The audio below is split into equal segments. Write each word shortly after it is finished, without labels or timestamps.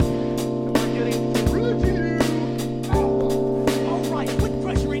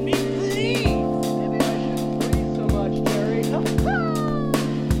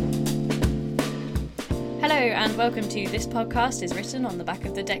welcome to This Podcast is Written on the Back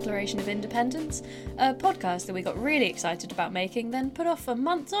of the Declaration of Independence, a podcast that we got really excited about making, then put off for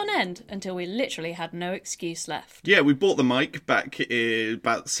months on end until we literally had no excuse left. Yeah, we bought the mic back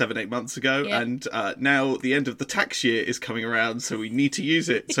about 7-8 months ago, Yep. and now the end of the tax year is coming around, so we need to use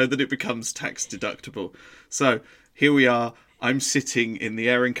it so that it becomes tax deductible. So here we are. I'm sitting in the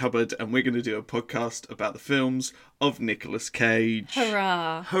airing cupboard, and we're going to do a podcast about the films of Nicolas Cage.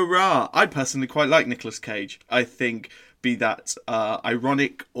 Hurrah! Hurrah! I personally quite like Nicolas Cage. I think, be that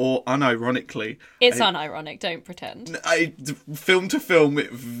ironic or unironically... It's unironic, don't pretend. Film to film,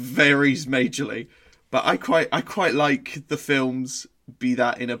 it varies majorly. But I quite like the films, be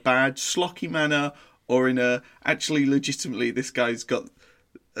that in a bad, schlocky manner, or in a, actually, legitimately, this guy's got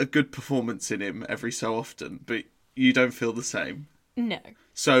a good performance in him every so often. But you don't feel the same. No.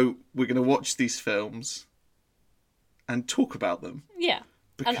 So we're going to watch these films and talk about them. Yeah.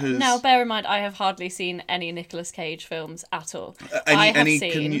 Because... And now, bear in mind, I have hardly seen any Nicolas Cage films at all. Any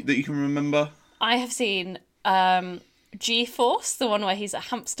that you can remember? I have seen G-Force, the one where he's a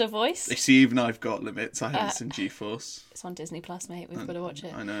hamster voice. You see, even I've got limits. I haven't seen G-Force. It's on Disney Plus, mate. We've got to watch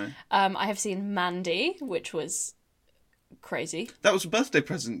it. I know. I have seen Mandy, which was crazy. That was a birthday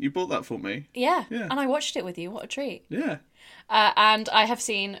present. You bought that for me. Yeah. And I watched it with you. What a treat. Yeah. And I have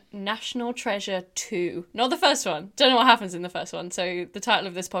seen National Treasure 2. Not the first one. Don't know what happens in the first one. So the title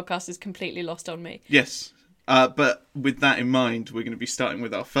of this podcast is completely lost on me. Yes. But with that in mind, we're going to be starting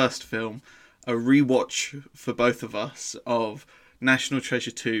with our first film, a rewatch for both of us of National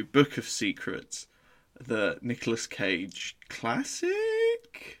Treasure 2, Book of Secrets, the Nicolas Cage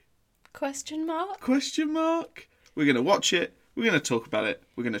classic? Question mark? Question mark? We're going to watch it. We're going to talk about it.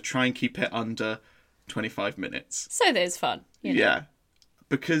 We're going to try and keep it under 25 minutes. So there's fun. You know? Yeah.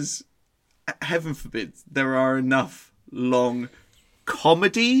 Because, heaven forbid, there are enough long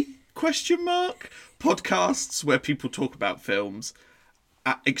comedy, question mark, podcasts where people talk about films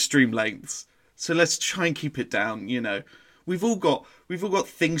at extreme lengths. So let's try and keep it down, you know. We've all got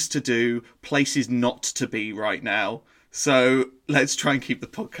things to do, places not to be right now. So let's try and keep the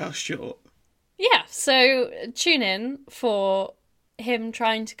podcast short. Yeah, so tune in for him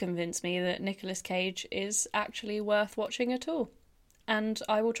trying to convince me that Nicolas Cage is actually worth watching at all. And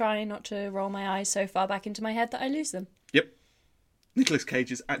I will try not to roll my eyes so far back into my head that I lose them. Yep. Nicolas Cage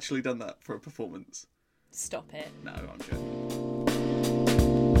has actually done that for a performance. Stop it. No, I'm joking.